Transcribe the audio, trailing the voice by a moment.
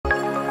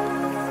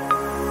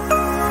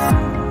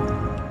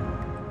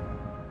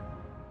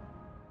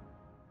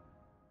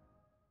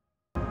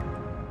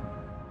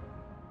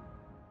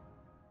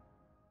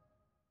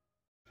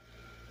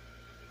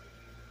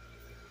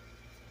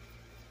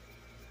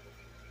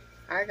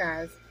Hi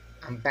guys,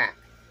 I'm back.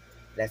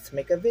 Let's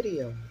make a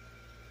video.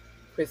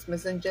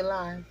 Christmas in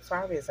July.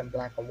 Sorry it's in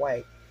black and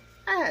white.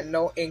 I had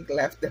no ink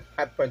left in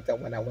my printer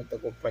when I went to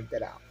go print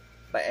it out.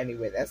 But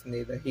anyway, that's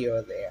neither here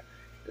or there.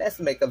 Let's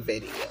make a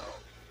video.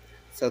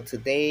 So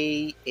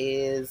today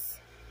is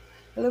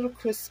a little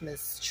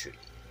Christmas tree.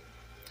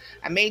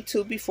 I made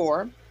two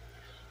before.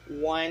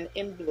 One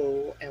in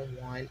blue and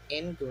one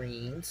in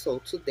green. So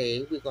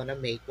today we're going to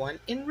make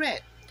one in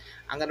red.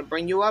 I'm going to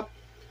bring you up.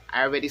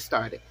 I already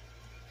started.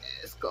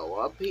 Let's go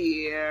up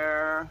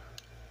here.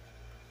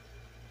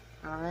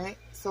 Alright,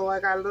 so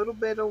I got a little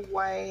bit of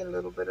white, a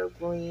little bit of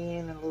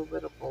green, and a little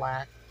bit of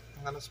black.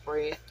 I'm going to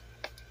spray it.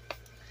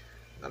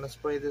 I'm going to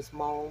spray this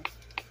mold.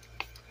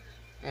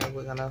 And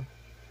we're going to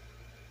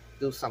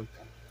do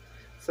something.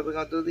 So we're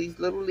going to do these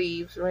little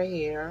leaves right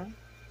here.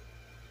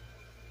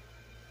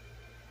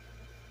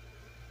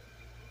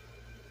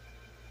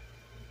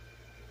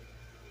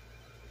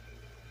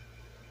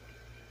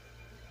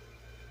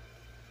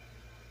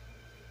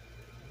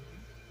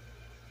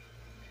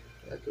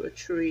 I'm going to do a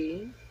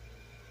tree.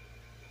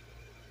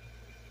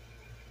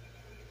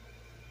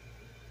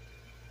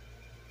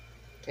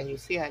 Can you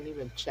see? I didn't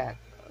even check.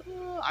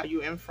 Are you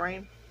in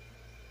frame?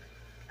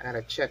 I got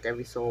to check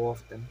every so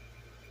often.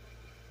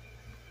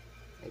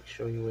 Make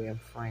sure you're in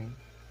frame.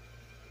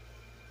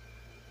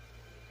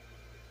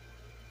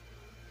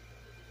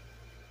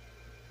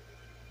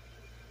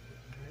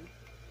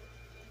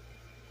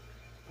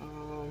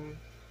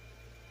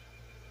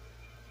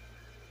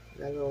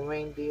 Got little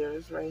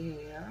reindeers right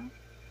here.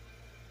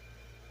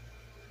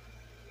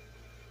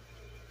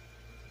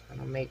 I'm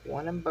going to make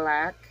one in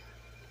black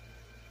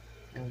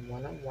and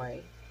one in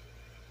white.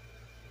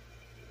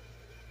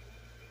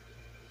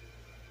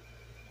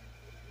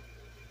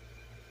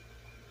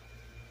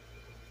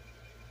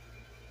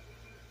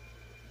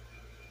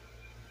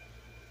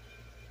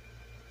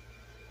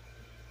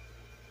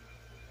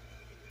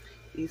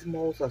 These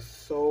molds are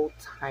so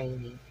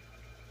tiny.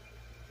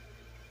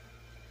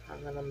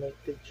 I'm going to make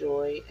the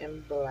joy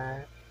in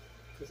black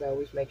because I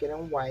always make it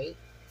in white.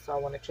 So I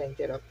want to change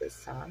it up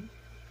this time.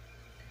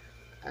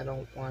 I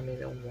don't want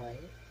it in white.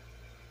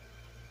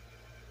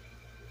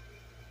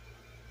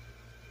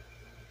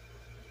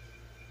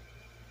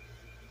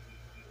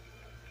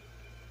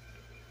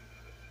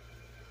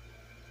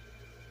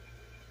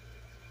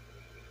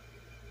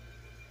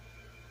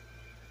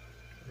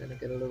 I'm going to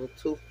get a little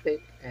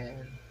toothpick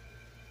and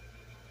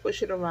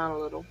push it around a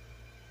little.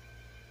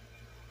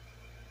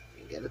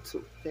 You get a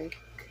toothpick.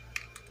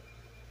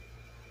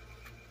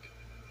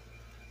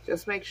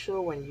 Just make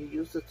sure when you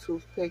use the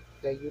toothpick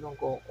that you don't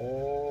go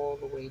all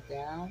the way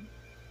down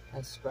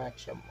and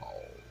scratch your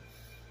molds.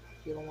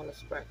 You don't want to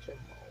scratch your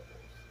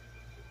molds.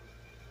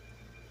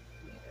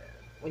 Yeah.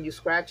 When you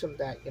scratch them,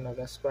 that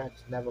scratch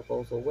never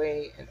goes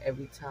away, and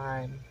every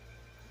time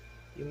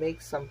you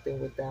make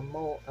something with that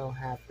mold, it'll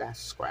have that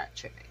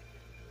scratch in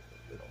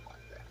it. You don't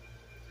want that.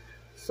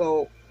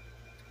 So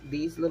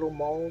these little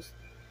molds,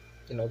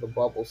 the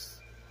bubbles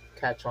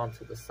catch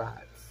onto the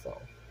sides.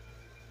 So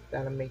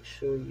gotta make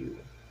sure you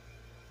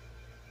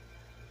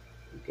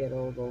get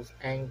all those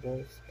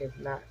angles. If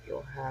not,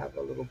 you'll have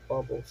a little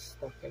bubble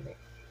stuck in it.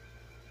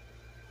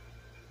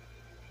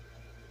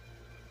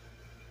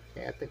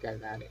 Okay, I think I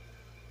got it.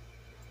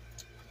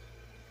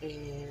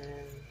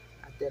 And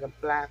I did a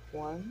black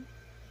one.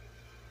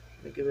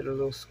 I'm gonna give it a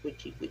little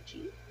squidgy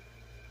witchy.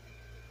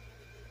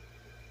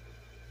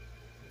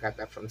 Got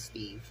that from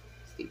Steve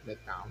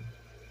McDonald.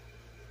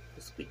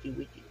 The squidgy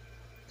witchy.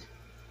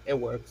 It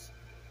works.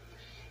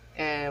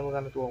 And we're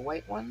gonna do a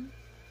white one.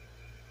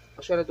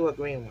 Or should I do a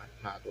green one?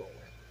 No, I'll do a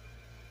white.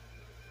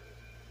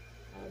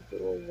 I'll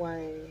do a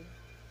white.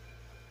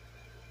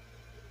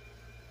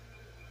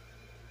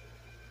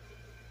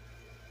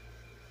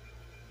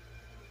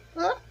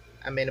 Oh,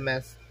 I made a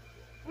mess.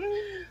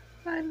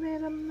 I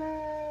made a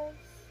mess.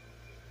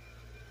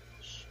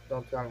 Shh,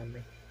 don't tell on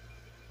me.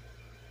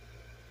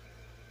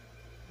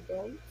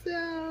 Don't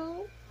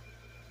tell.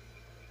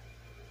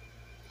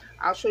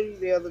 I'll show you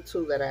the other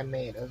two that I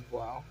made as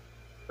well.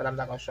 But I'm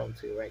not going to show them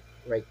to you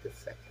right this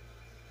second.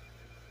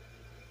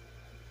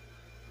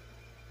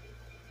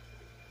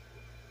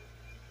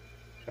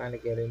 Trying to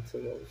get into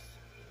those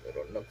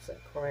little nooks and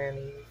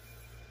crannies.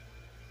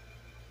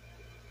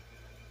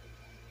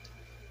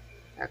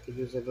 I could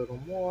use a little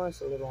more.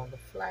 It's a little on the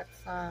flat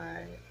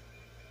side.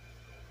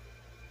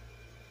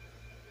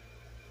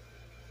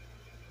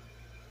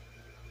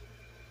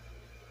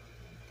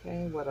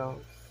 Okay, what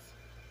else?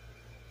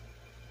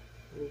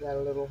 We got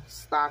a little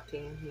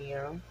stocking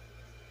here.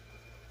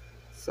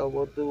 So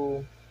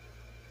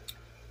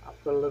I'll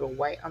put a little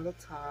white on the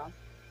top.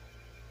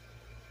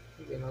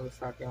 The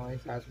stocking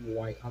always has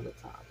white on the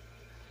top.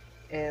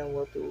 And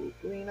we'll do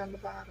green on the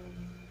bottom.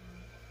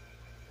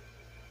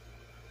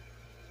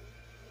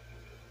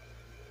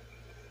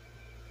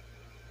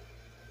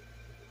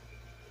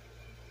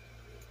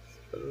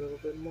 Put a little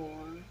bit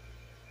more.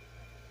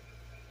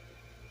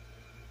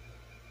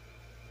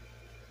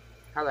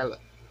 How that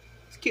look?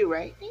 It's cute,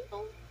 right?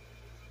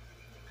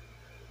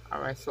 All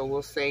right, so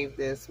we'll save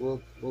this.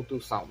 We'll do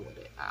something with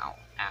it. I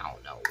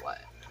don't know what.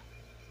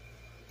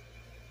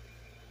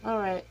 All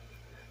right,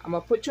 I'm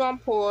gonna put you on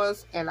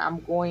pause, and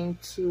I'm going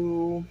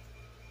to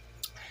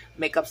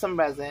make up some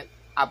resin.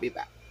 I'll be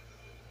back.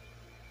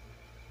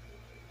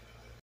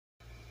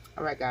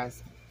 All right,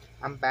 guys,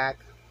 I'm back.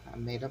 I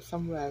made up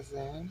some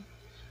resin.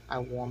 I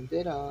warmed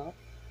it up.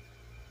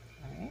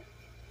 All right.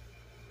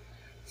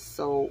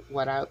 So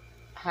what I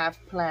have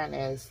planned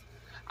is,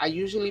 I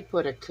usually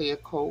put a clear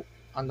coat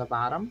on the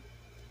bottom,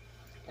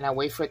 and I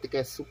wait for it to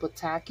get super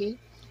tacky,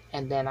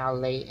 and then I'll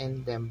lay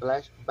in the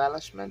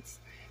embellishments,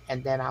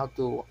 and then I'll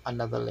do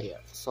another layer.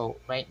 So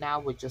right now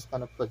we're just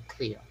gonna put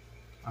clear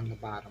on the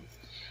bottom.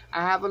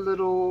 I have a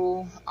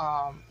little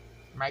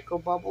micro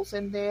bubbles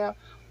in there,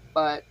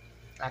 but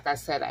like I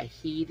said, I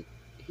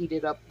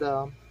heated up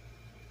the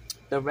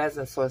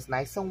resin so it's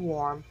nice and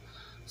warm.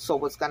 So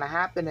what's gonna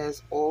happen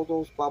is all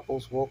those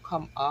bubbles will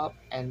come up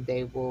and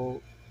they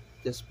will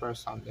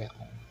disperse on their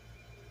own.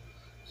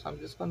 So I'm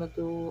just gonna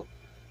do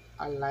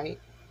a light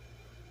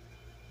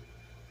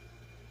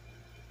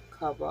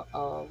cover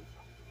of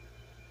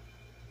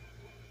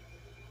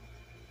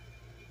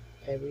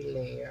every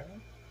layer.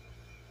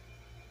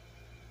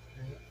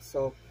 Right.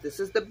 So this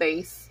is the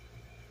base.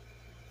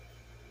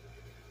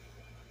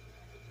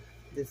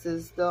 This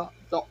is the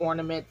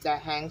ornament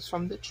that hangs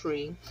from the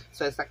tree.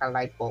 So it's like a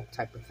light bulb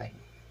type of thing.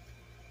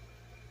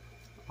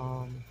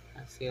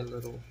 I see a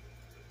little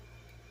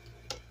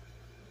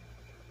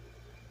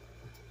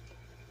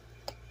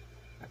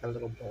like a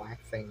little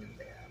black thing in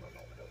there. I don't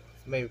know what it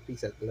was. Maybe a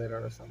piece of glitter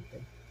or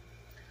something.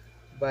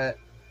 But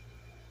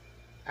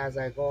as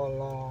I go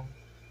along,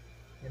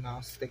 you know,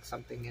 I'll stick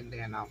something in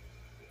there and I'll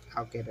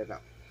get it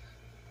up.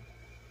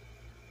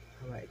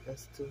 All right,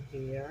 let's do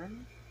here.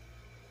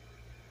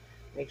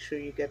 Make sure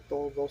you get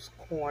all those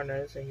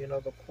corners, and you know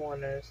the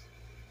corners,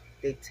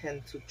 they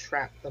tend to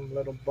trap them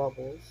little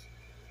bubbles.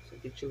 So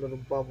get your little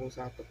bubbles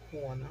out the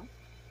corner.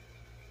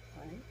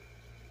 Right.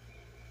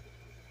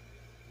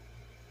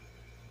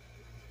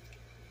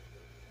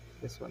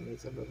 This one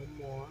needs a little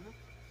more.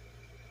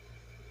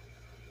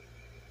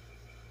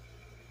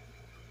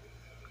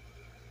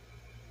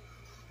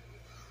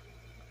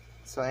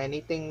 So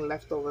anything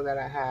left over that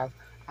I have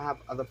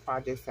other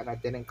projects that I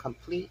didn't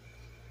complete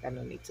that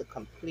I need to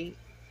complete.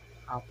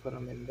 I'll put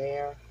them in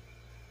there.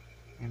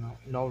 You know,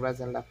 no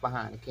resin left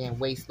behind. I can't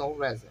waste no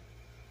resin.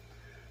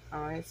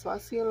 All right, so I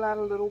see a lot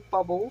of little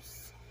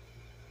bubbles.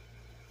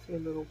 See a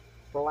little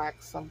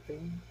black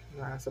something.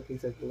 No, that's a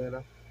piece of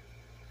glitter.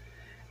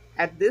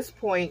 At this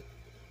point,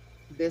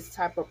 this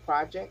type of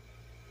project,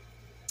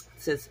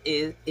 since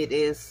it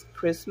is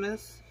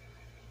Christmas,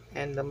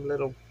 and them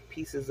little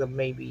pieces of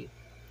maybe,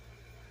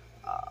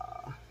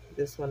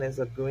 this one is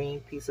a green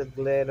piece of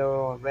glitter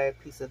or a red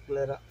piece of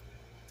glitter,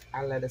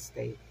 I let it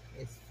stay.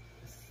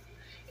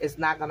 It's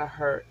not gonna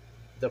hurt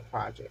the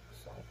project.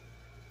 So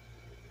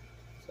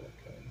it's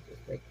okay.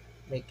 Just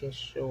making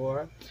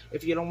sure.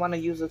 If you don't want to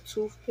use a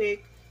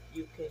toothpick,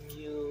 you can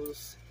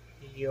use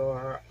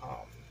your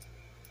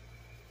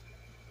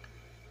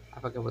I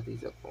forget what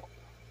these are called.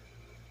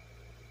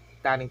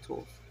 Dotting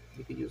tools.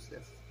 You could use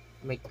this.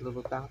 Make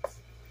little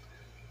dots.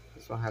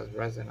 This one has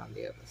resin on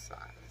the other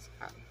side.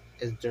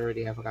 It's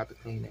dirty. I forgot to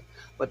clean it.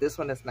 But this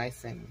one is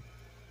nice and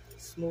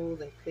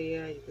smooth and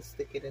clear. You can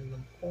stick it in the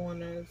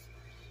corners.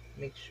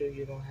 Make sure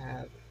you don't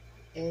have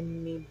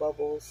any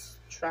bubbles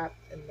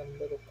trapped in them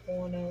little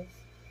corners.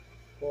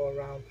 Go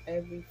around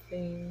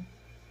everything.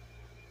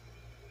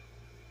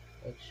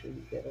 Make sure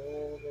you get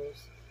all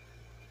those,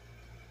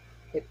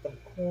 hit them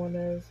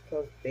corners,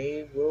 because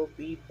they will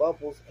be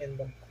bubbles in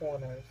them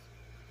corners.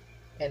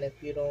 And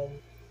if you don't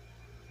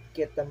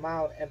get them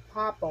out and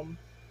pop them,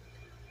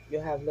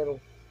 you'll have little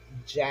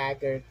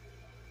jagged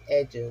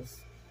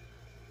edges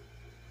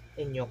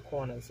in your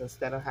corners.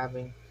 Instead of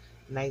having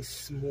nice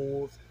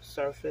smooth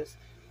surface,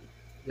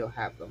 you'll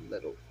have them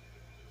little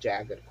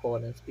jagged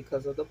corners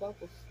because of the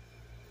bubbles.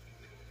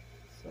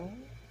 So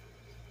I'm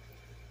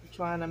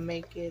trying to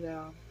make it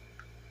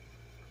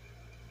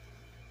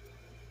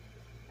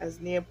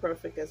as near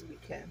perfect as we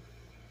can,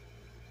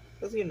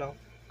 because you know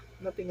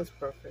nothing is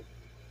perfect,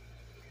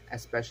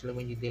 especially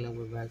when you're dealing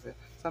with resin.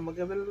 So I'm gonna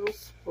give it a little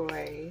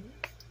spray.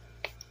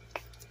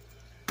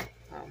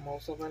 I'm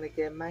also gonna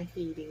get my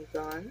heating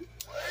gun.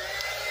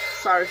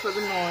 Sorry for the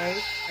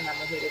noise, and I'm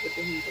gonna hit it with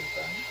the heating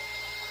gun.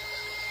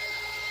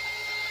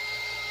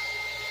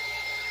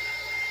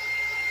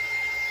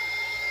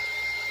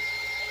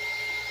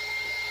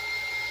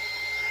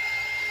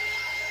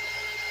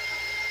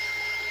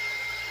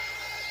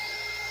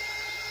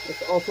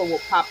 This also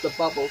will pop the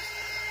bubbles.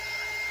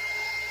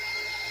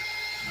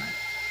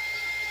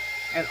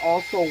 And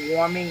also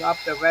warming up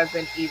the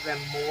resin even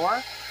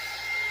more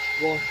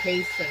will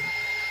hasten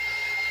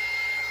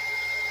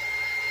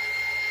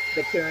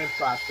the curing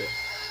process.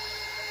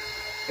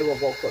 It will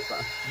go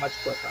quicker, much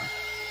quicker.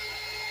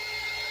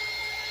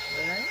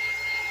 Alright.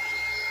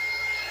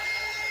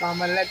 So I'm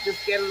going to let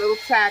this get a little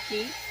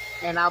tacky,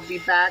 and I'll be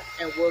back,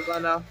 and we're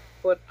going to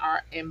put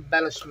our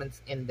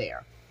embellishments in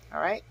there.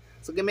 Alright.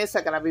 So give me a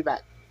second, I'll be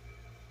back.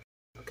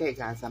 Okay,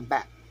 guys, I'm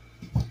back.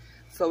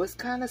 So it's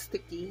kind of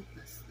sticky.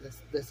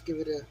 Let's give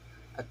it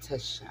a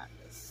test shot.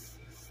 Let's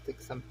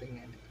stick something in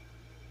it.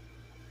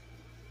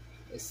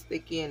 It's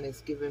sticky and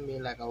it's giving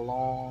me like a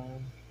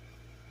long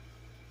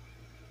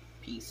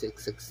piece.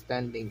 It's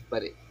extending,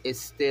 but it's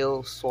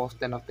still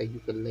soft enough that you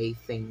can lay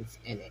things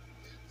in it.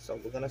 So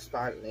we're gonna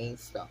start laying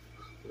stuff.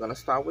 We're gonna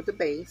start with the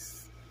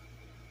base.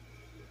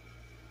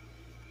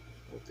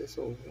 Move this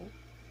over.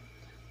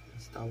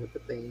 Start with the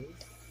base.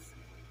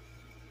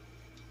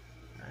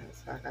 Alright,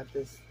 so I got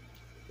this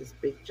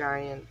big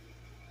giant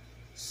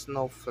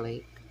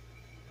snowflake.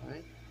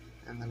 Alright,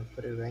 I'm gonna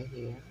put it right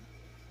here.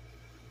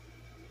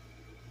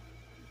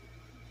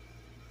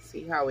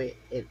 See how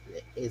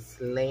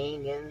it's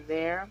laying in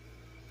there,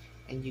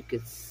 and you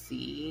can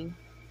see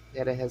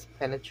that it has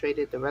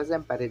penetrated the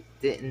resin, but it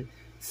didn't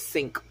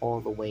sink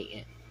all the way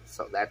in.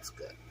 So that's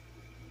good.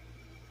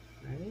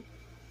 Alright,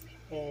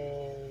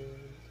 and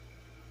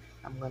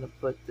I'm gonna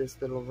put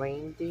this little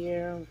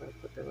reindeer. I'm gonna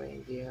put the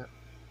reindeer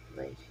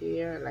right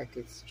here, like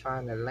it's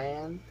trying to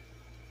land.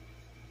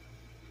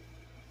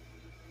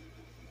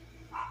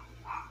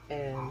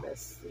 And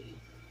let's see,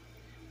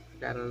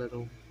 got a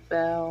little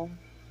bell.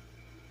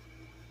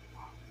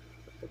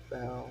 Put the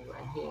bell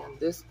right here in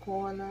this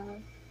corner.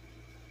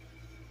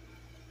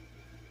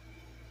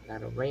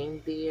 Got a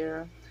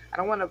reindeer. I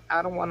don't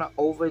want to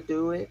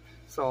overdo it,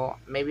 so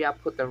maybe I'll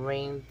put the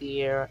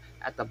reindeer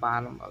at the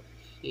bottom of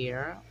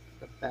here.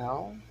 The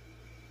bell.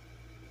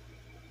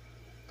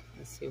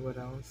 Let's see what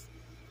else.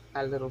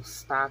 Got little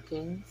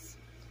stockings.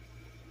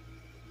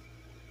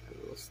 A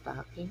little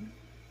stocking.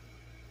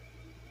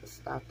 The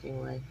stocking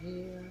right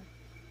here.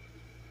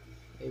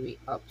 Maybe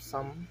up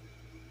some.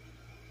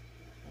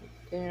 Right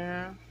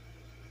there.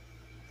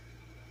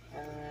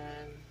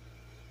 And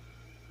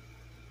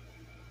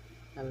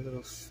a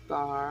little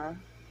star.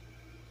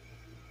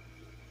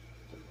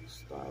 A little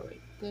star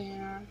right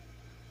there.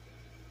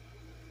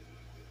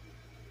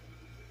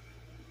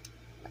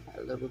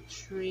 A little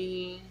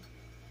tree.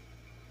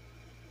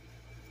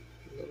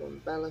 Little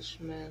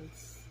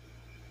embellishments.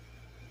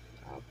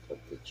 I'll put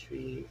the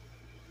tree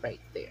right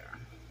there.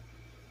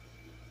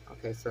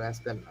 Okay, so that's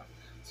good enough.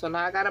 So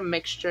now I got a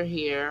mixture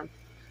here.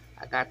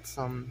 I got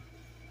some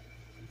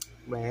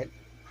red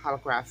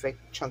holographic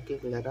chunky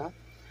glitter.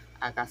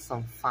 I got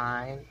some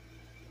fine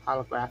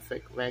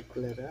holographic red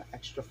glitter,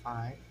 extra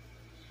fine.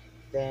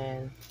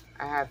 Then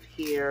I have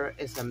here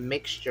is a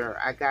mixture.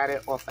 I got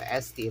it off of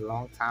Etsy a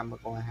long time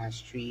ago. It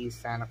has trees,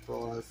 Santa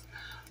Claus,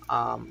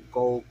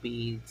 gold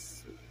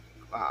beads,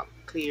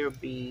 clear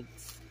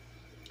beads,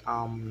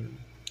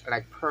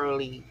 like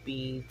pearly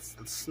beads,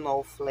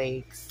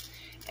 snowflakes,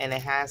 and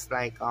it has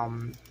like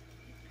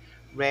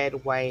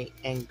red, white,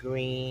 and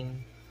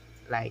green,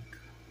 like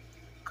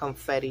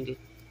confetti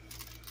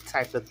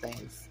type of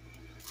things.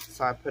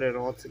 So I put it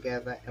all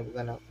together, and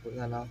we're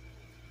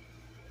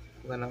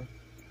gonna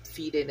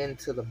feed it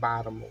into the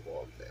bottom of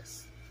all of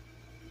this.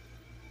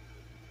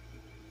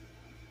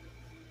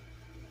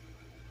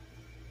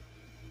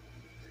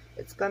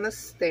 It's gonna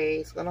stay,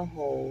 it's gonna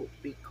hold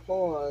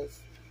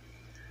because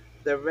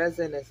the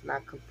resin is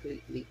not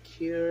completely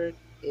cured.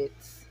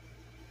 It's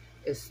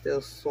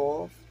still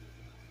soft,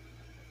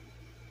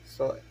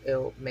 so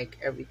it'll make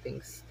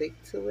everything stick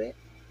to it.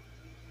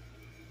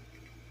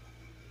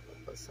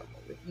 I'll put some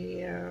over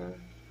here,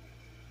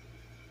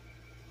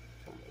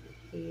 some over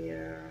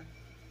here.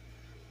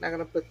 Not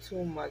gonna put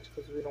too much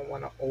because we don't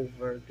want to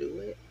overdo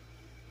it,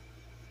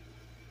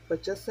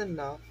 but just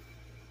enough,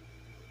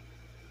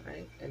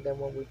 right? And then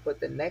when we put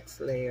the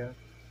next layer,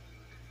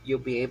 you'll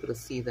be able to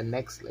see the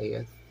next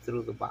layer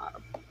through the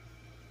bottom,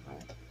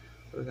 right?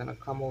 We're gonna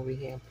come over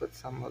here and put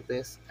some of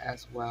this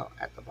as well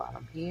at the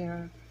bottom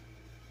here.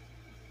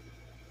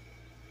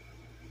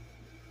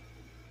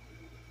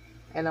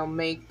 And I'll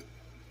make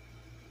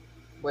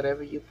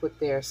whatever you put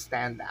there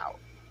stand out,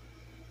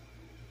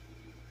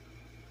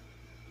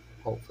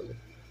 hopefully.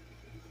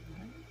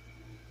 Right.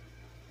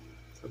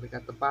 So we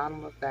got the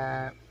bottom of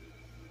that.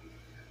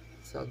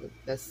 So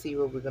let's see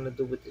what we're gonna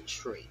do with the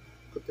tree.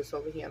 Put this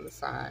over here on the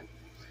side.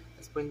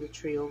 Let's bring the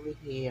tree over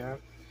here.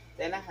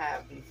 Then I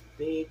have these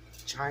big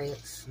giant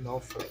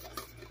snowflakes.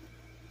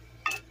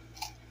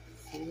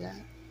 See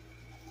that?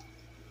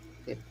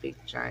 They're big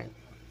giant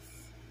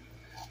ones.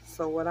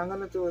 So what I'm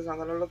gonna do is I'm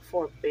gonna look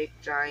for a big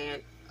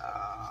giant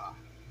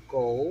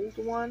gold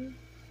one.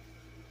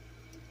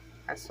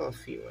 I saw a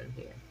few in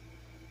here.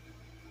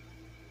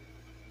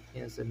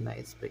 Here's a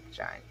nice big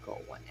giant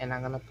gold one. And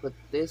I'm gonna put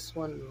this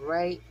one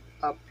right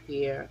up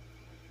here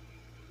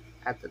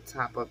at the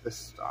top of the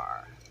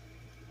star.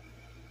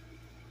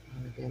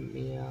 I'm gonna get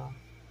me a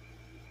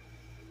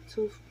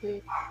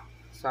toothpick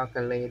so I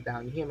can lay it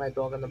down. You hear my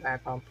dog in the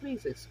background?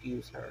 Please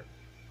excuse her.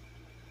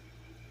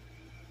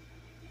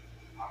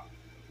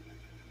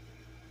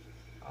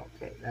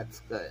 Okay, that's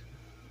good.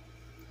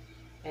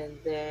 And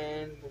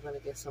then we're gonna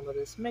get some of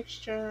this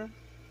mixture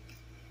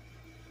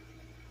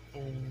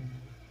and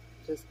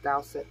just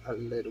douse it a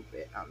little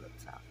bit on the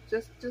top.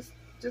 Just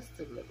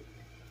a little bit.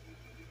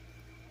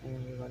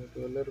 And we're going to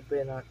do a little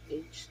bit on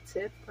each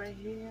tip right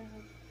here.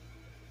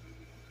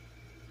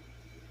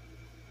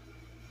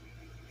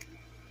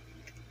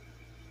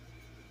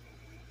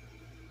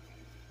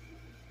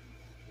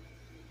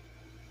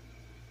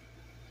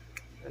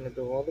 I'm going to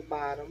do all the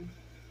bottom.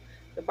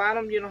 The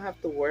bottom you don't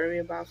have to worry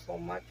about so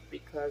much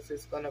because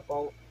it's going to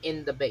go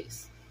in the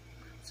base.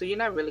 So you're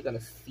not really going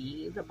to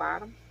see the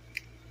bottom.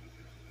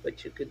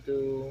 But you could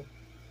do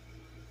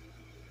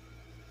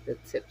the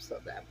tips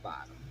of that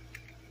bottom.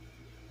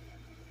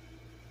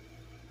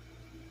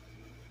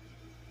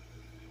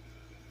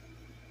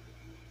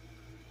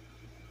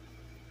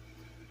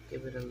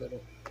 Give it a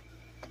little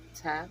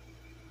tap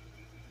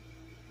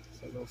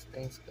so those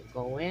things could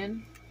go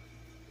in.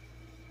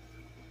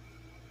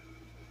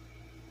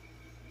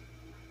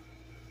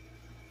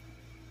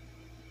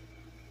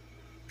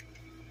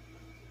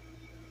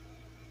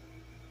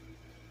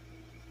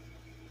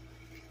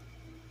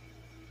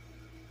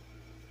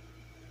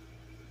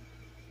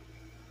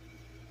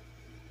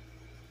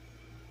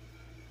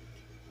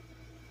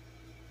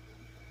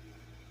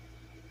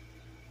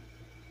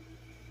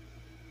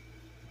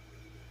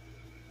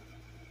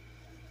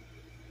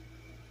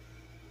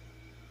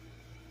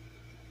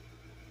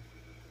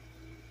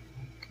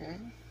 Okay.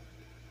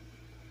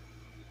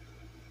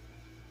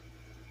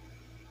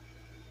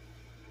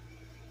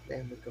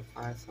 Then we can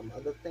find some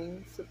other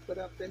things to put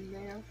up in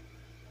there.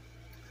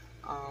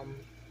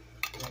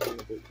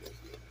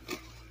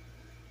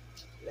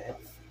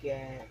 Let's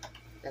get,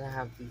 then I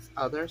have these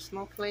other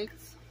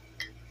snowflakes.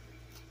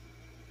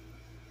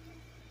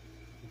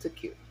 It's a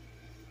cute.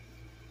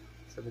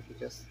 So we could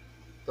just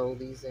throw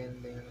these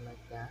in there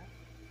like that.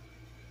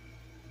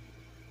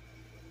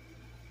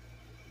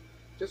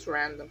 Just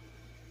random.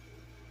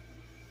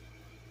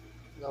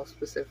 No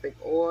specific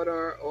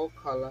order or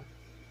color.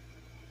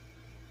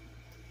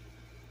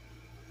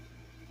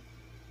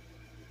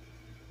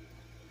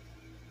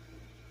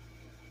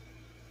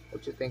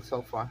 What you think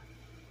so far?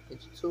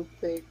 Get your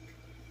toothpick.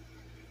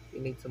 You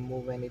need to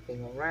move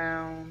anything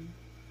around.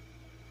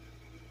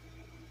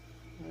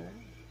 All right.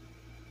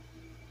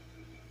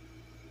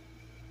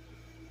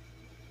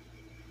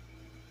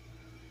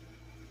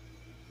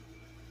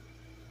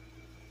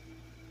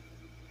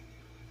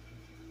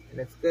 And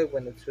it's good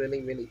when it's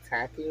really, really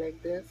tacky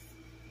like this.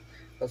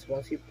 Because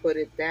once you put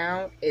it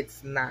down,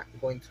 it's not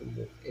going to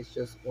move. It's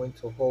just going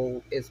to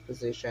hold its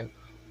position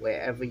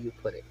wherever you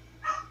put it.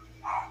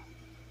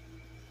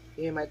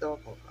 You hear my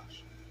dog? Oh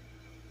gosh.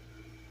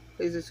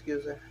 Please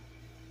excuse her.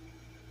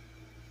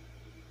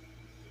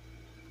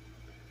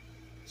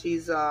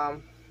 She's a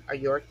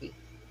Yorkie.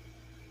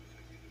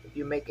 If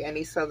you make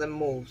any southern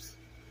moves,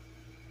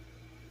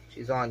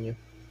 she's on you.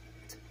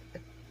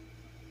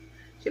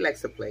 She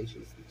likes to play.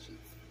 She's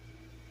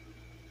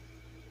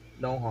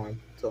no harm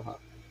to her.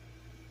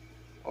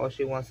 All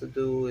she wants to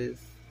do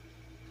is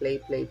play,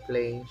 play,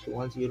 play. She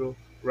wants you to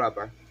rub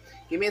her.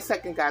 Give me a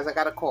second, guys. I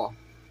got a call.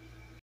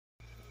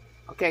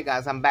 Okay,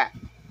 guys, I'm back.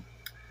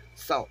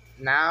 So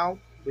now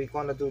we're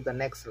going to do the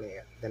next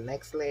layer. The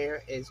next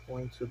layer is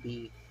going to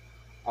be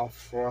a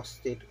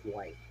frosted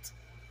white.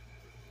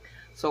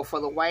 So for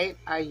the white,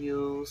 I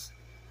use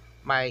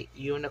my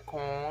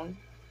Unicorn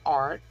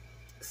Art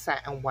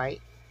Satin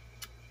White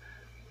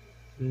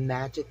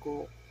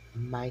Magical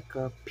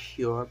Mica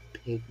Pure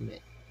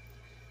Pigment.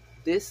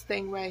 This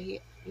thing right here,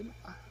 you know,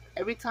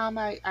 every time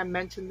I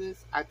mention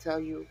this, I tell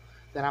you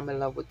that I'm in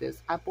love with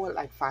this. I bought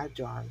like 5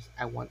 jars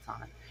at one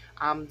time.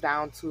 I'm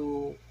down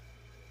to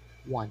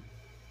 1.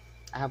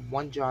 I have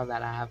 1 jar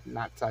that I have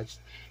not touched.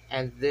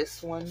 And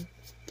this one,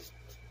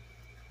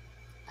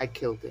 I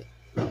killed it.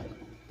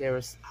 There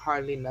is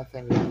hardly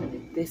nothing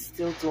left. They're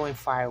still doing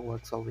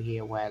fireworks over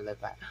here where I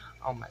live at.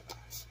 Oh my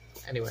gosh.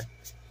 Anyway.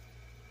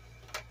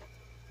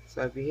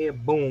 So if you hear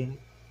boom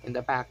in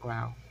the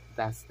background,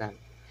 that's them.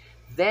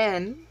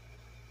 Then,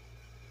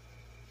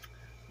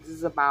 this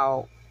is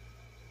about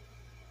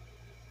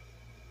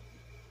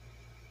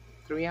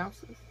 3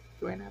 ounces,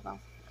 3.5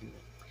 ounces.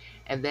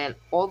 And then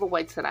all the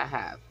whites that I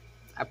have,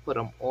 I put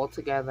them all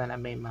together and I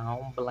made my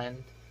own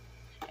blend.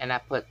 And I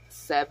put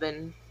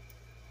 7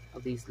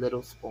 of these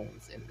little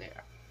spoons in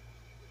there.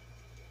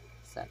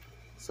 7.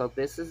 So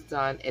this is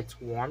done.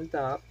 It's warmed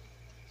up.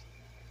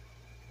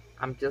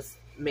 I'm just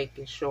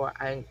making sure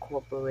I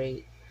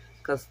incorporate,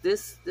 because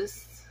this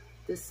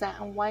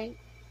satin white,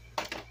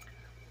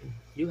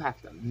 you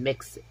have to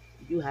mix it.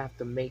 You have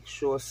to make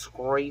sure,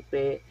 scrape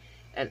it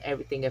and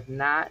everything. If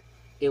not,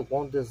 it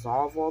won't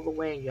dissolve all the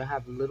way and you'll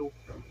have little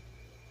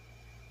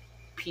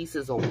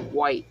pieces of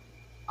white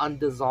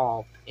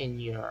undissolved in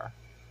your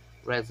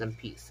resin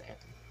piece. And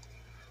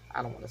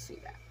I don't want to see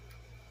that.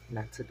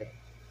 Not today.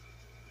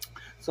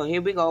 So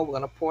here we go. We're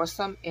going to pour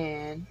some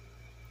in.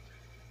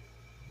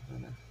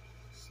 I'm going to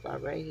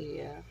start right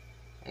here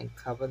and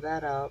cover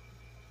that up.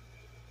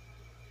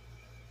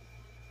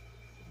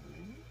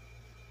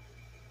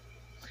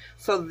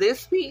 So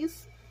this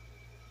piece,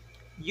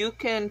 you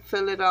can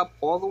fill it up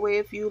all the way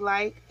if you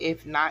like.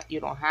 If not,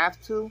 you don't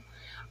have to.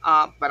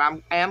 But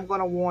I am going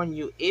to warn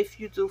you, if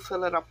you do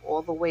fill it up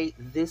all the way,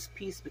 this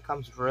piece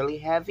becomes really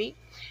heavy.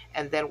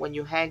 And then when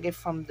you hang it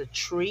from the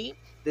tree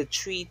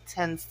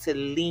tends to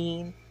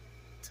lean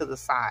to the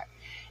side.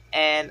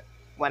 And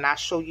when I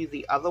show you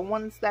the other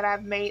ones that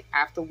I've made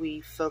after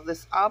we fill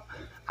this up,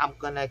 I'm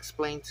going to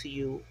explain to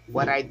you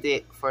what I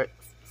did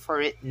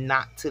for it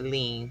not to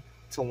lean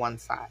to one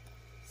side.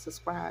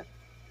 Subscribe.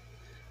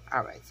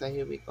 All right, so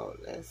here we go.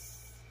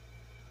 Let's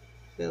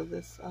fill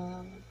this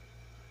up.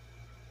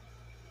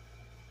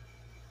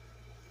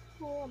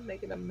 Oh, I'm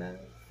making a mess.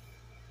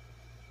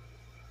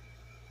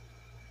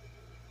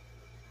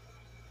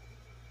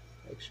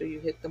 Make sure you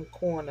hit them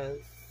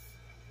corners.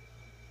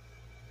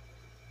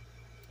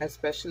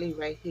 Especially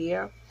right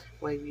here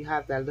where you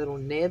have that little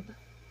nib.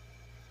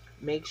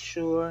 Make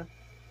sure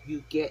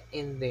you get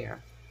in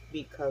there.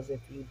 Because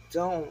if you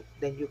don't,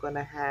 then you're going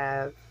to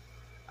have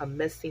a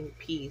missing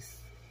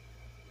piece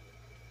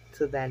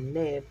to that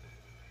nib.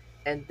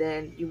 And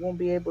then you won't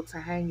be able to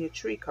hang your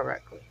tree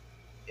correctly.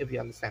 If you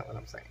understand what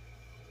I'm saying.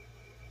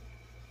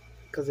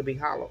 Because it'll be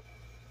hollow.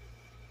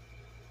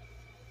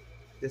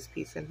 This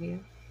piece in here.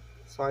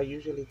 So I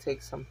usually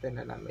take something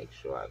and I make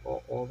sure I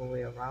go all the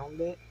way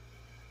around it.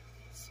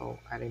 So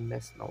I didn't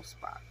miss no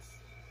spots.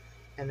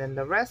 And then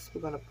the rest,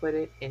 we're going to put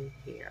it in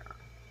here.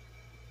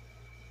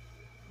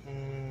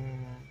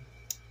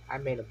 I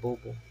made a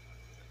boo-boo.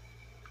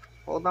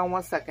 Hold on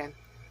one second.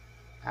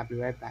 I'll be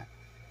right back.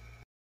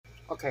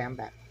 Okay, I'm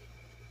back.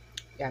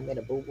 Yeah, I made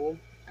a boo-boo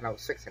and I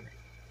was fixing it.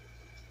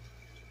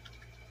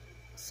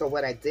 So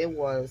what I did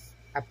was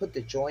I put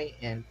the joint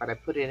in, but I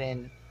put it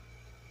in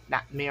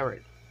not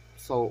mirrored.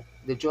 So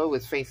the joy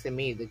was facing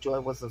me. The joy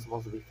wasn't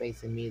supposed to be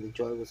facing me. The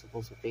joy was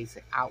supposed to be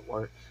facing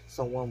outward.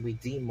 So when we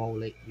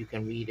demold it, you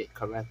can read it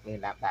correctly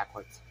and not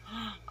backwards.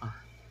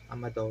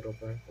 I'm a dodo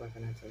bird. What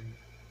can I tell you?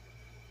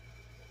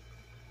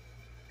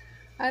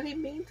 I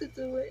didn't mean to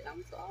do it.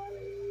 I'm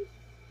sorry.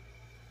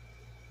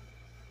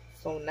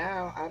 So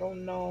now, I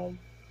don't know.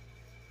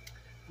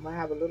 I'm going to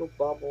have a little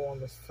bubble on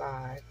the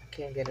side. I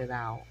can't get it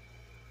out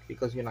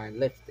because, you know, I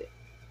lift it.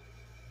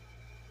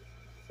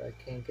 So I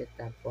can't get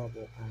that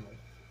bubble out.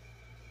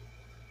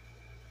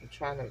 I'm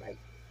trying to like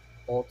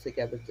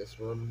altogether just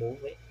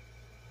remove it.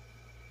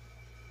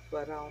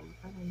 But I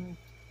don't know.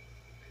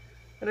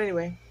 But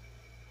anyway.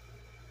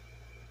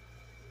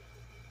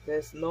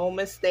 There's no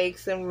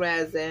mistakes in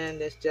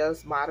resin. It's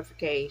just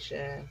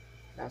modification.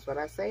 That's what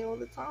I say all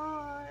the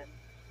time.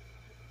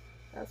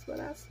 That's what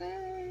I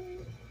say.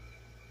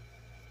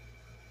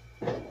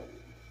 Alright.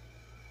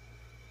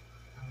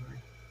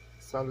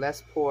 So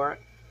let's pour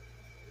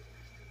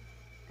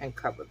and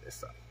cover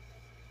this up.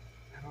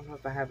 I don't know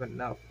if I have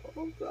enough.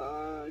 Oh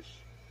gosh.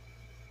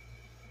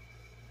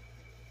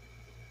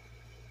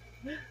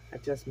 I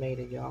just made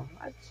it, y'all.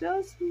 I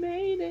just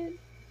made it.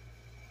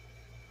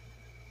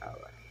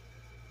 Alright.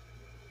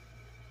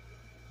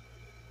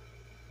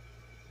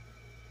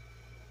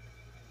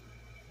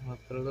 I'm going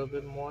to put a little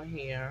bit more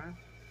here.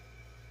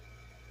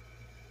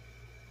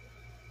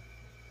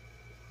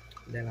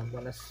 Then I'm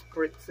going to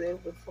spritz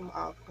it with some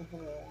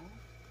alcohol.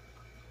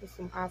 With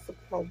some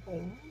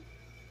isopropyl.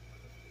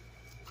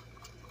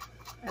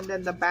 And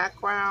then the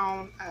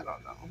background, I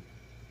don't know.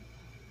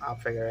 I'll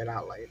figure it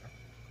out later.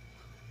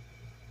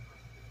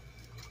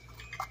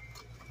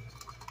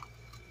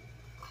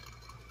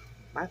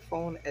 My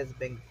phone has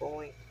been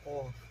going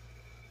off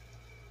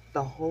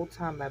the whole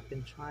time I've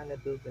been trying to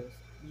do this.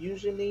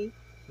 Usually,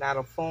 not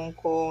a phone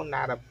call,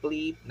 not a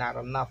bleep, not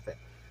a nothing.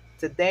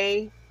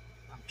 Today,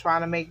 I'm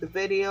trying to make the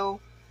video,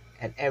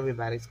 and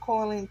everybody's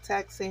calling,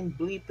 texting,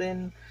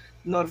 bleeping,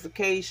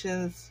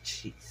 notifications.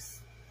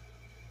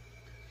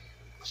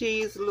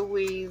 Jeez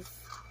Louise,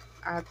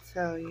 I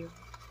tell you.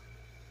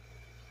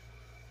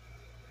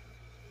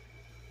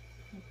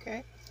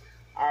 Okay.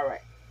 All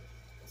right.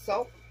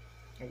 So,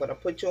 I'm going to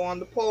put you on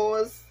the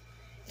pause,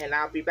 and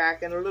I'll be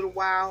back in a little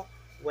while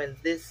when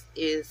this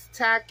is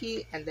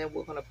tacky, and then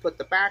we're going to put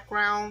the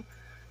background,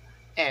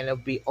 and it'll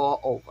be all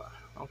over.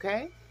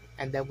 Okay?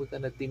 And then we're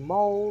going to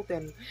demold,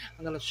 and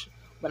I'm going to,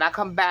 when I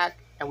come back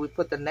and we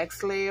put the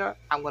next layer,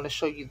 I'm going to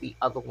show you the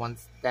other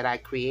ones that I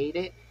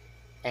created,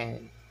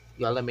 and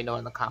y'all let me know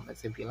in the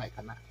comments if you like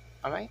or not.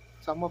 All right?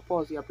 So I'm going to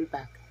pause you. I'll be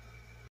back.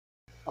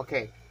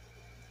 Okay.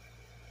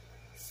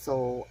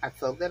 So I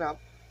filled it up.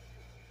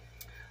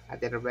 I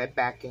did a red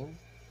backing.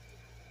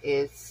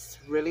 It's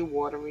really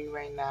watery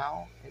right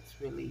now. It's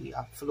really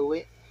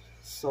fluid.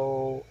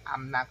 So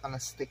I'm not going to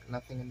stick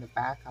nothing in the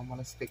back. I'm going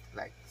to stick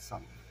like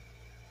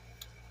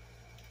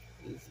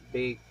these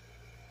big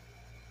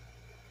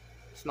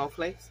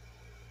snowflakes.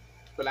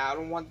 But I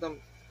don't want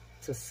them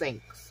to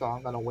sink. So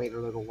I'm going to wait a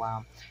little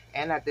while.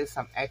 And I did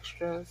some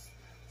extras.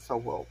 So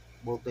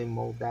we'll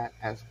demold that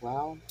as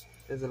well.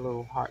 There's a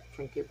little heart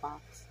trinket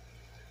box.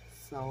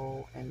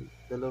 So, and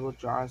the little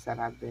jars that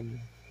I've been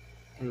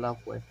in love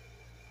with.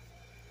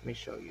 Let me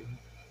show you.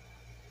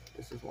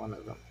 This is one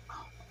of them.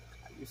 Oh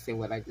my God, you see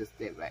what I just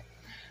did, right?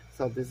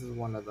 So this is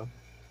one of them.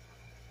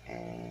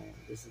 And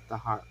this is the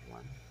heart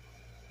one.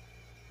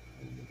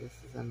 And this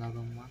is another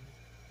one.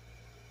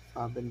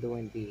 So I've been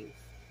doing these.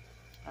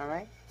 All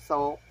right.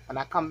 So when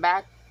I come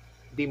back,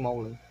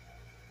 demolding.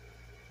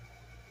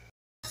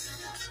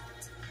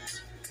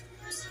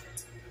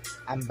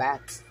 I'm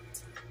back.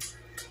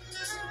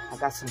 I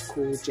got some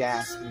cool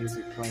jazz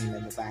music playing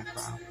in the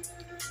background.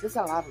 There's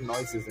a lot of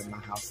noises in my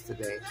house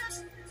today.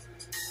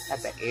 I got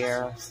the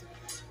air.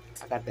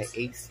 I got the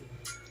AC.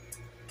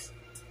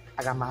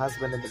 I got my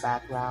husband in the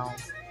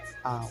background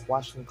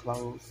washing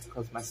clothes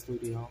because my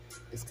studio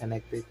is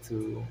connected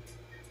to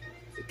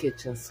the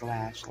kitchen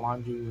 /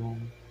 laundry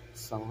room.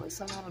 So it's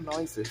a lot of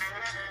noises.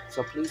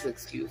 So please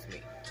excuse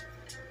me.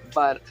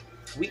 But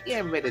we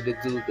getting ready to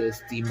do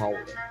this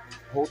demolding.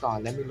 Hold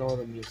on, let me lower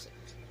the music.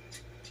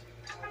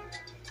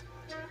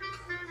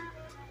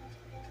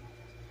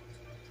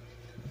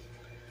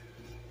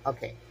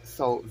 Okay,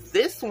 so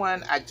this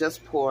one I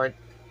just poured.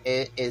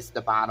 It is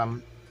the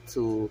bottom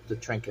to the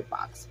trinket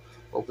box.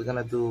 But we're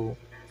gonna do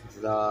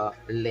the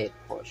lid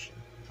portion.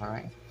 All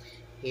right.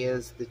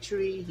 Here's the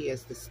tree.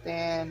 Here's the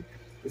stand.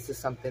 This is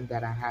something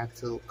that I had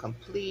to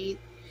complete.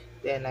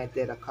 Then I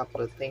did a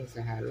couple of things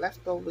I had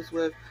leftovers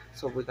with.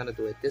 So we're gonna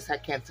do it. This I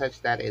can't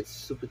touch. That is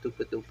super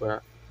duper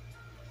duper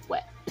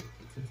wet.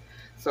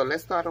 So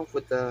let's start off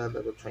with the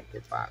little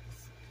trinket box.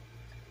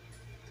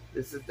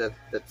 This is the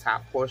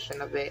top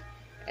portion of it,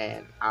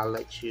 and I'll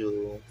let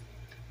you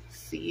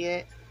see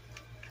it,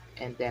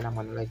 and then I'm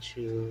gonna let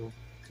you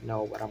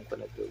know what I'm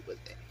gonna do with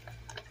it.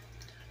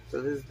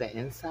 So this is the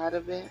inside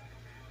of it.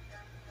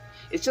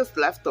 It's just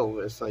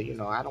leftovers, so you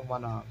know I don't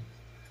wanna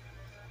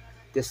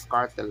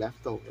discard the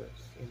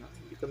leftovers. You know,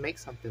 you can make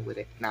something with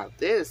it. Now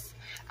this,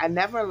 I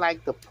never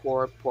liked the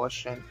poured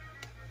portion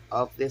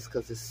of this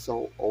because it's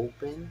so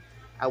open.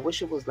 I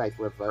wish it was like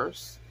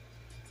reverse.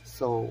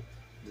 So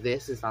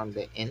this is on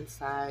the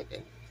inside,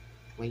 and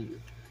when you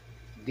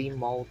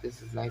demold,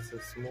 this is nice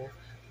and smooth,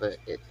 but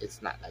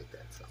it's not like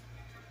that. So,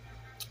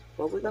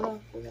 but we're gonna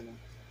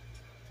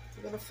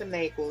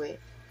finagle it.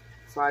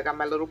 So I got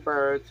my little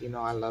birds. You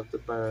know, I love the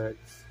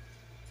birds.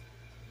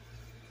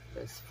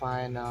 Let's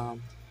find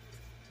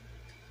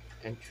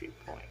entry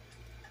point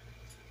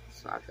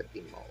so I could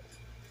demold.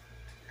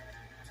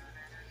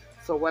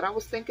 So what I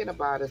was thinking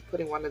about is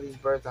putting one of these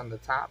birds on the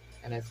top,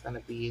 and it's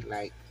gonna be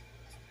like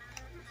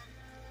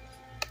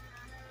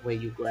where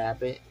you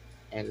grab it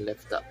and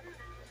lift up.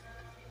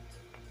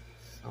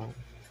 So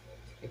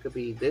it could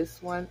be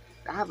this one.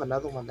 I have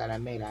another one that I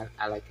made.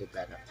 I like it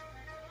better.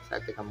 So I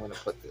think I'm gonna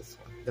put this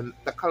one.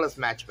 The colors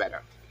match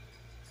better.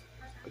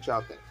 What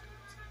y'all think?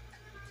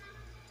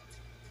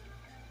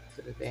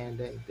 Put it there, and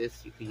then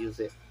this you can use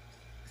it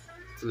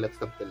to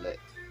lift up the lid.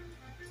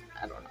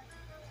 I don't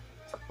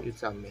know. You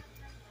tell me.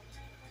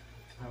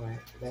 Alright,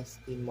 let's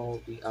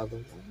demold the other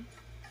one.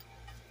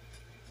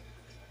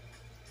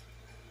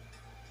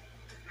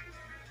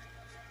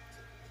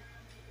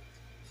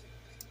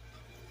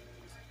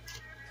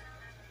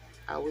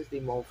 I always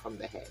demold from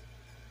the head.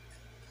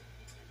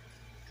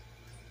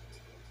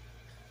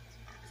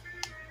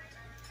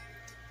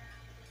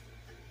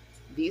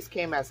 These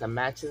came as a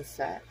matching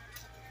set.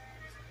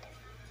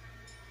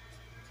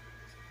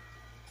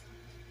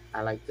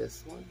 I like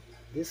this one.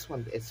 This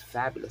one is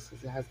fabulous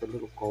because it has the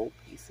little gold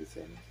pieces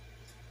in it.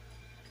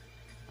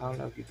 I don't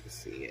know if you can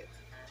see it.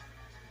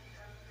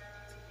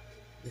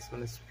 This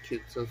one is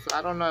cute too. So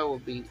I don't know, it will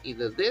be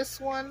either this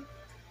one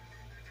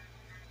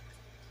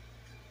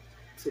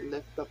to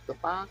lift up the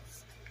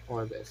box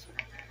or this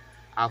one.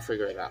 I'll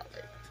figure it out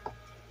later.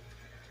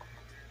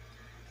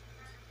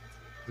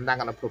 I'm not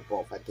gonna put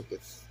both. I think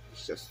it's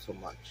just too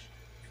much.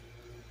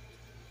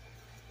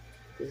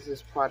 This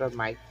is part of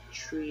my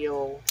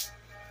trio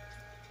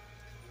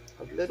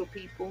of little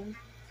people.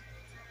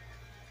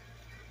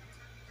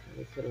 Let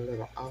me put a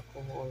little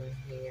alcohol in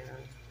here.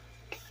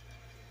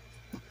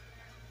 And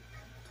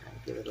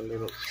give it a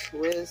little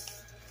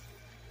twist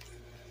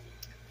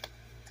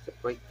to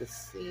break the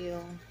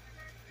seal.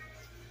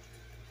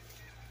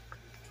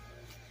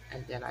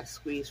 And then I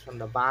squeeze from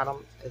the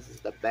bottom. This is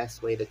the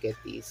best way to get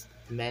these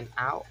men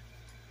out.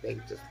 They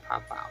just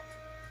pop out.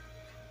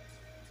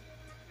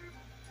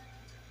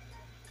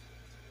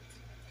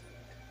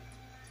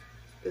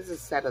 This is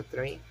a set of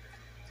 3.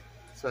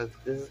 So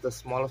this is the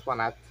smallest one.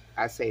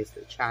 I say it's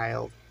the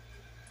child,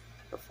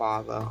 the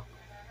father,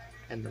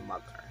 and the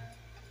mother.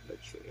 The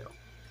trio.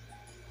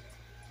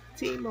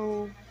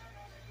 Timo.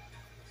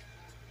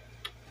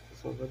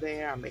 It's over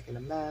there. I'm making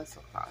a mess.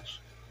 Oh gosh.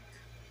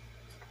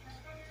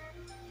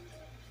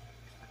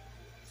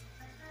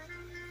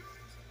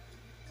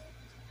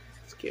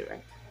 It's cute,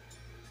 right?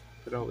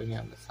 Put it over here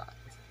on the side.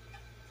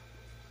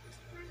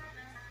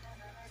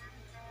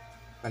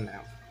 For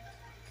now.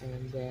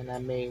 And then I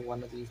made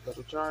one of these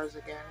little jars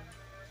again.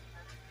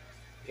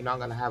 You know I'm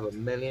gonna have a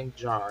million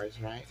jars,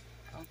 right?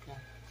 Okay.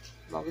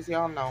 As long as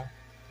y'all know.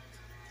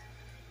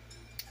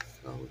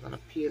 So we're gonna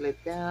peel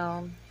it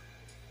down.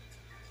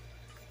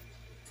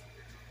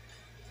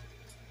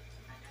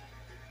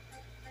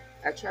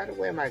 I try to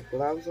wear my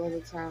gloves all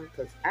the time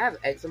because I have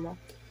eczema.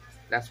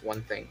 That's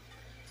one thing.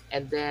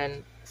 And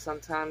then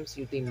sometimes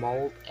you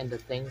demold and the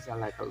things are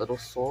like a little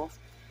soft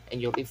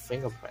and you'll leave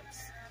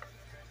fingerprints.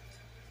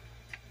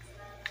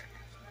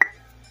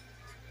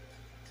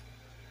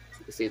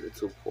 can see the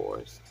two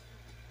pores.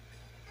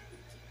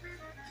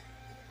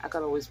 I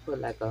could always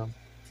put like some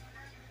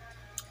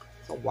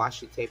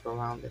washi tape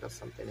around it or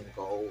something in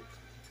gold.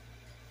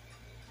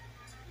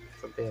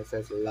 Something that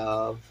says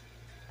love.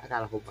 I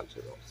got a whole bunch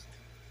of those.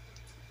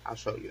 I'll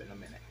show you in a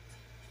minute.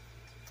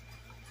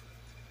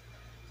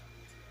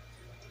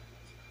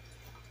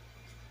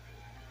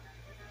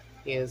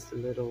 Here's the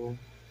little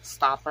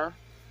stopper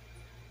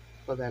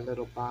for that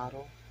little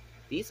bottle.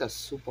 These are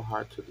super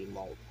hard to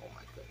demold. Oh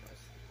my goodness.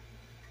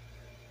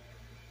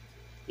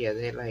 Yeah,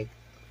 they're like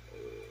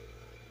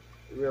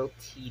real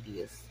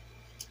tedious.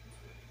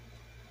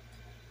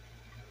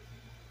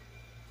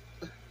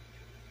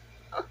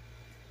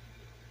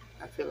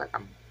 I feel like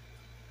I'm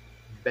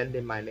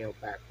bending my nail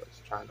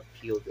backwards trying to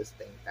peel this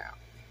thing down.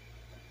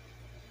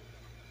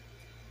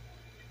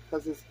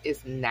 Because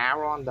it's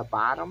narrow on the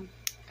bottom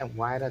and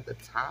wide at the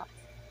top.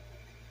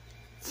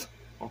 So,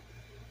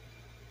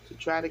 to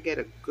try to get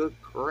a good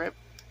grip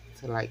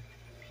to like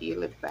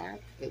peel it back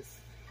it's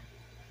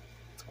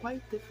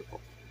quite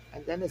difficult.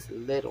 And then it's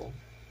little.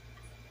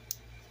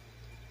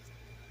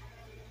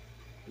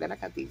 Then I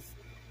got these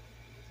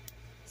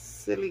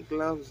silly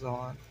gloves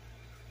on.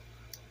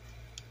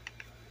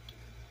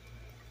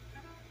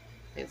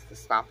 Here's the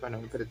stopper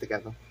and we put it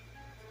together.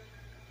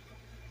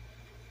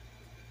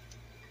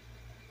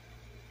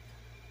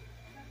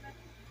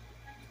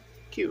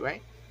 Cute,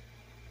 right?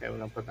 Okay, we're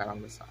gonna put that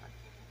on the side.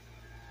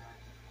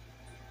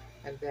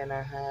 And then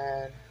I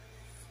had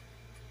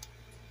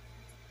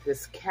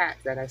this cat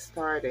that I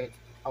started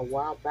a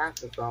while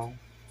back ago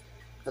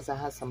because I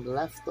had some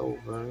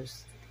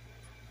leftovers.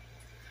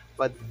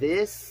 But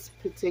this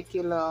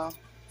particular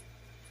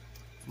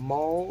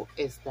mold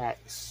is that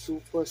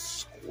super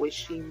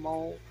squishy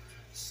mold.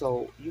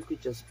 So you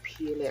could just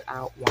peel it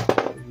out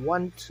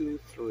one, two,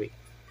 three.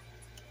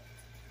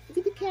 Look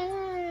at the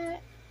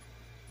cat.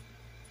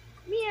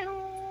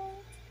 Meow.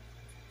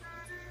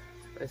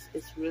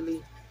 It's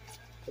really,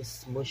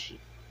 it's smushy.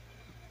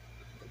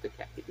 The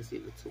cat, you can see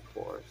the two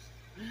pores.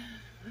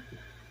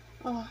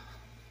 Oh,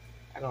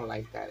 I don't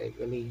like that. It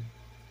really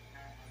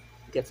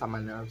gets on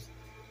my nerves.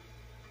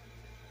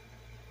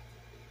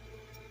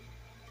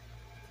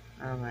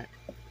 All right.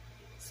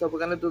 So we're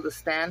gonna do the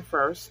stand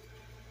first.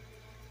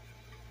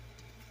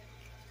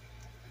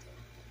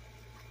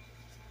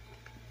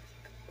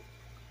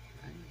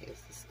 And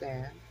here's the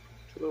stand.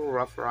 It's a little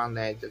rough around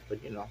the edges,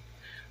 but you know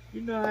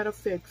how to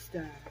fix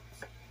that.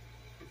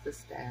 Here's the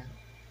stand.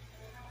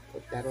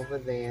 Put that over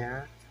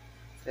there.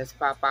 Let's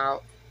pop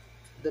out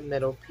the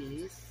middle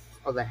piece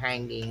or the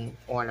hanging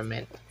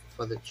ornament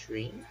for the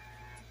tree.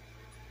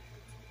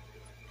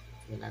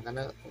 We're not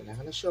gonna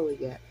show it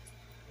yet.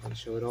 I'm gonna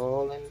show it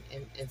all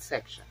in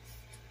sections.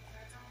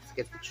 Let's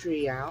get the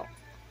tree out.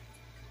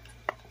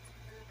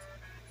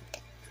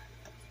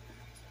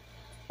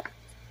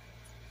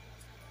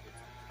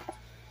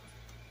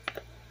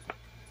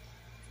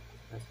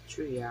 Got the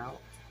tree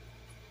out.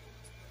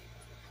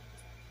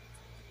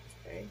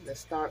 Okay, let's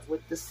start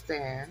with the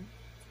stand.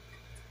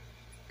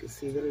 You can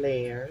see the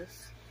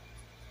layers.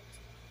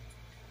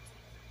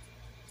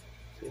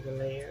 See the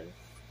layers?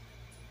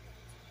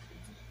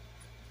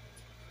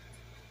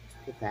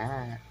 Look at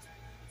that.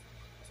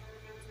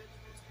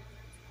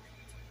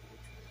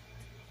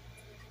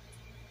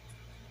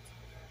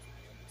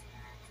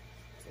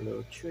 The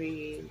little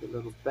tree, the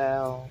little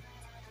bell,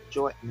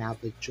 joy. Now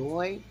the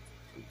joy,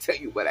 I'll tell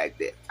you what I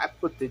did. I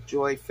put the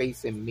joy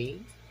facing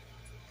me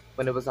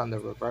when it was on the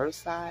reverse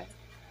side,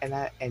 and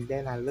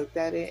then I looked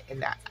at it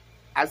and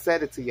I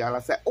said it to y'all.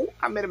 I said, "Oh,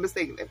 I made a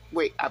mistake.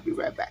 Wait, I'll be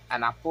right back."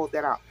 And I pulled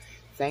that out.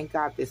 Thank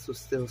God this was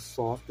still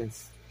soft and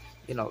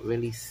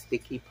really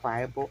sticky,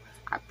 pliable.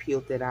 I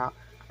peeled it out.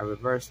 I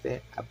reversed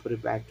it. I put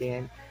it back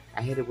in.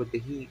 I hit it with the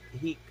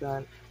heat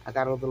gun. I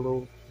got all the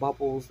little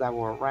bubbles that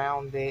were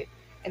around it,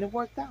 and it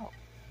worked out.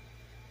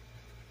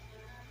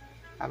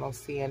 I don't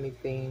see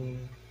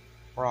anything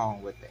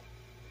wrong with it.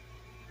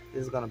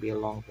 This is gonna be a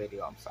long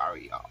video. I'm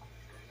sorry, y'all.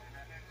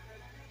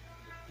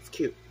 It's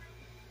cute.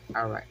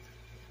 All right.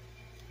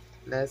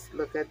 Let's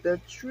look at the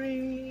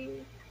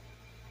tree.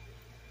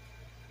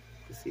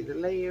 You see the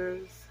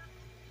layers.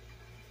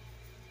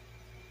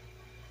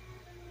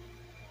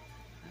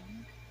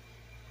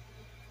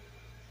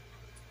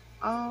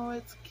 Oh,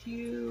 it's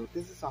cute.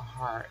 This is a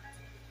heart.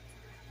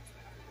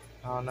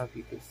 I don't know if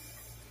you can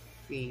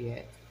see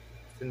it.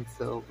 It's in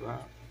silver.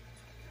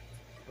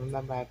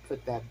 Remember I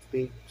put that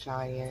big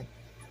giant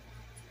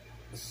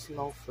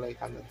snowflake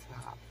on the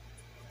top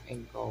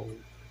in gold.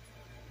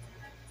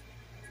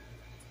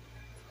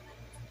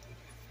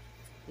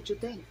 What you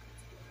think?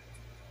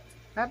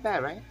 Not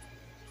bad, right?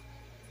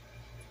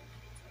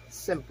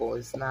 Simple.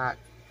 It's not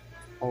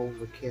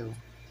overkill.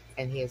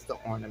 And here's the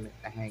ornament,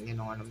 the hanging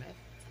ornament.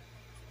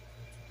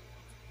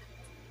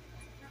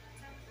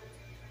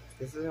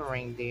 This is a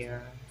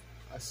reindeer,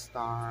 a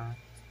star,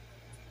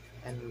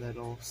 and a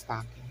little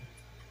stocking.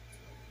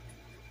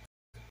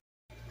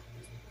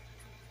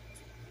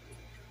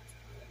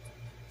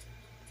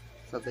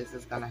 So this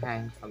is gonna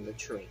hang from the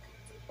tree.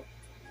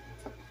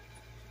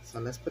 So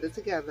let's put it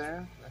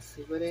together. Let's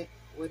see what it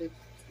what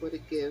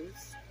it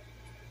gives.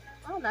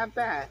 Oh, not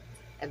bad.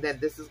 And then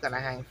this is gonna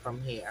hang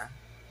from here.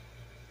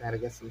 Gotta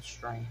get some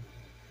string.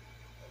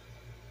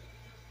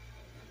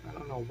 I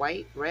don't know,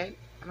 white, red.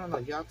 I don't know.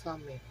 Y'all tell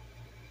me.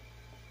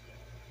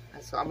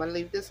 And so I'm gonna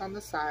leave this on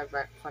the side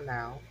right for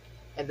now,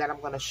 and then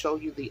I'm gonna show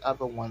you the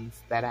other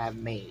ones that I've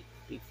made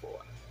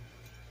before.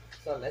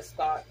 So let's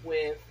start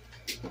with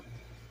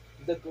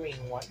the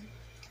green one.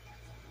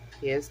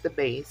 Here's the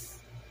base.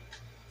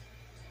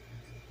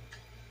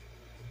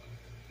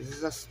 This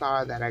is a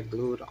star that I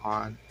glued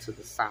on to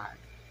the side,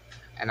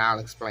 and I'll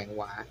explain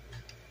why.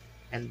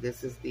 And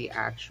this is the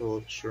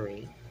actual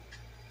tree.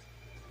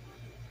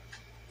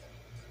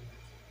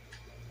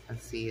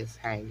 And see it's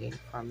hanging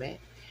from it.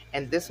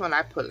 And this one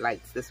I put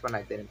lights. This one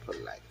I didn't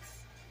put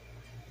lights.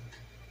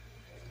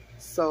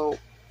 So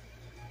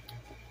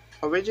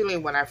originally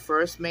when I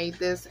first made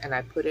this and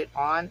I put it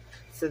on,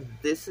 since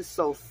this is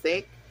so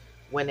thick,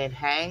 when it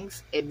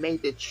hangs, it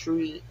made the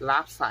tree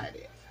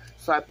lopsided.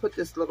 So I put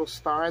this little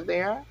star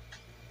there.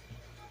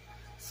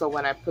 So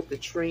when I put the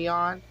tree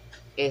on,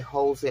 it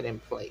holds it in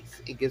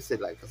place. It gives it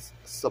like a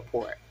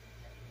support.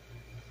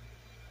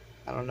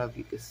 I don't know if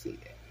you can see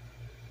it.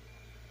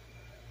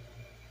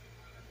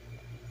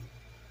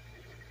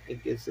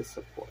 It gives it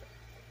support.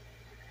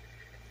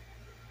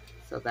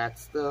 So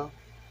that's the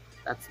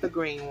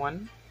green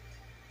one.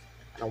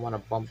 I don't want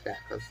to bump that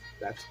because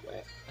that's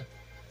wet.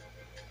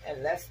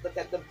 And let's look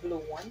at the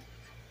blue one,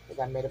 because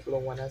I made a blue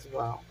one as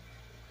well.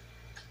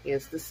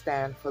 Here's the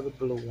stand for the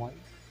blue one.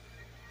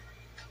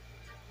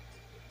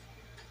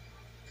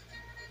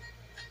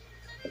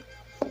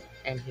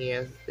 And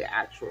here's the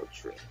actual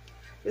tree.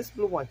 This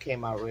blue one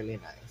came out really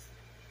nice,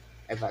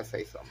 if I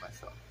say so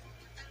myself.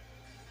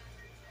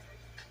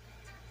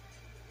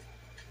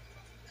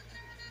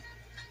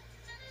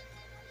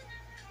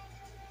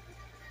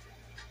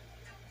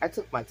 I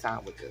took my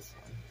time with this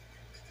one.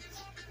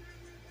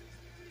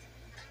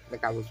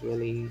 Like I was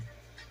really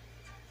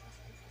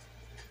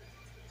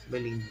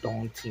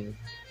daunting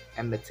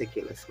and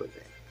meticulous with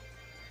it.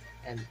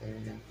 And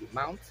then you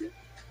mount it.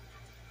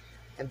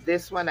 And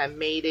this one I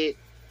made it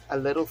a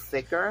little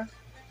thicker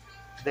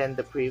than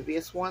the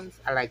previous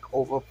ones. I like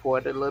over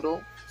poured a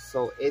little,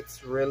 so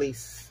it's really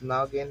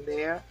snug in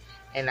there.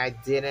 And I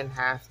didn't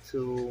have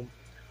to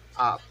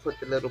put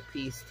the little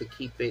piece to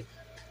keep it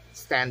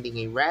standing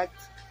erect.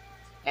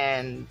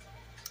 And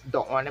the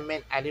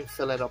ornament, I didn't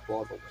fill it up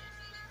all the way.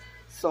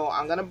 So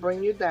I'm gonna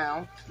bring you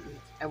down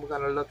and we're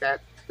gonna look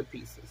at the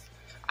pieces.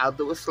 I'll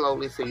do it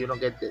slowly so you don't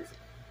get dizzy.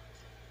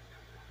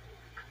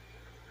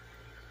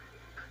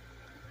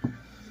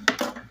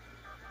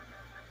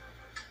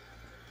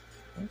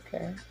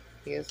 Okay,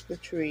 here's the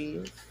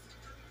trees.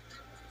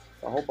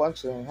 A whole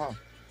bunch of them, huh?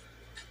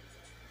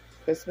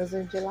 Christmas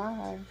in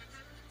July.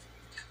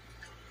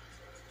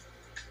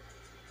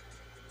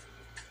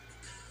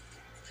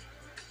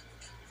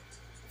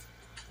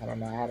 I don't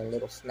know, I had a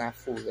little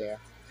snafu there.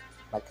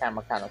 My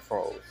camera kind of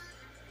froze.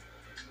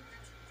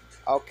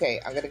 Okay,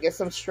 I'm going to get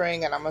some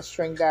string and I'm going to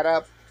string that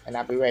up and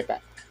I'll be right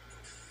back.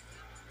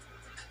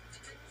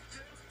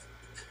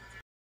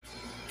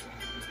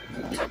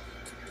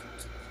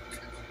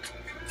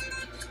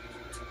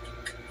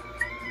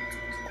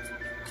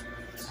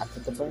 I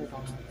put the bird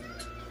on.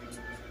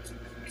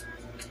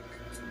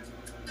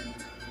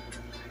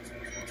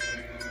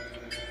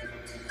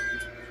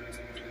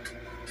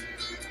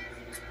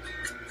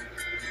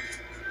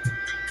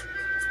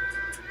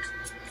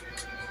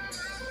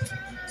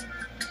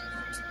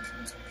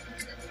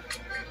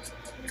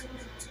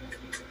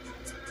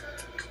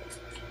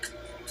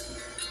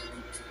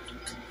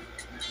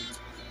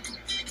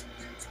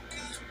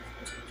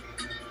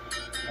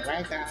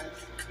 Alright guys,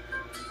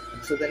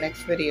 until the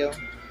next video.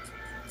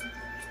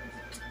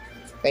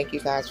 Thank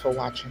you guys for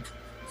watching.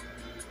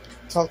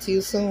 Talk to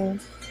you soon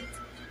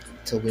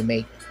till we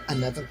make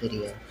another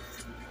video.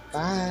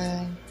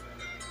 Bye.